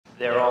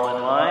They're all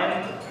in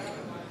line,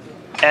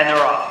 and they're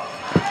off.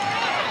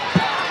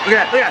 Look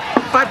at that,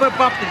 5-foot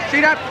bump. Did you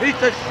see that piece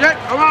of shit?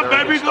 Come on,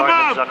 baby, come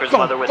on. Zucker's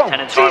mother with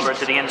Tenants Harbor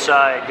to the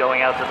inside,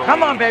 going out to the lead.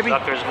 Come on, baby.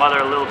 Zucker's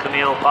mother, Little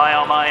Camille,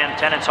 Pyomai, and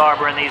Tenants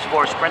Harbor, and these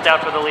four sprint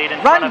out for the lead.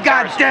 Run,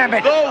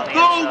 goddammit! Go!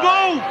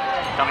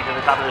 Coming to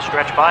the top of the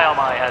stretch,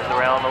 Pyomai has the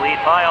rail in the lead.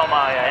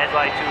 Pyomai ahead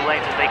by 2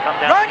 lengths as they come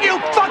down. Run, you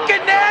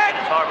fucking nag!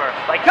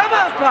 Come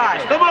on,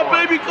 Pie! Come on,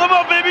 baby, go! Come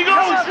on,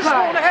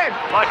 Pie! ahead.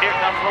 But here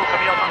comes Little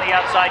Camille from the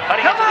outside,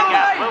 cutting into the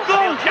gap. Little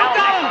Camille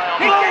challenging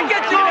Pyomai. He can't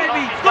get you,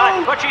 baby!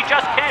 But she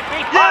just can't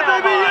beat Pyomai.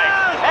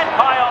 And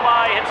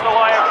Pyomai hits the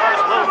wire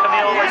first. Little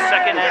Camille was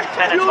second, and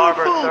Tenants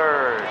Harbor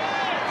third.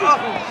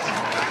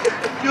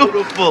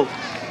 Beautiful.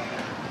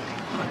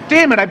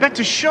 Damn it, I bet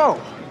to show.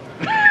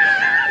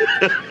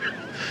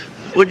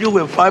 What'd you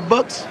win,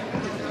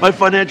 $5? My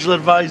financial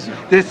advisor.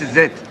 This is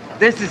it.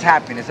 This is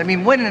happiness. I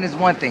mean, winning is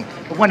one thing,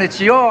 but when it's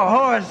your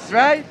horse,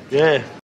 right? Yeah.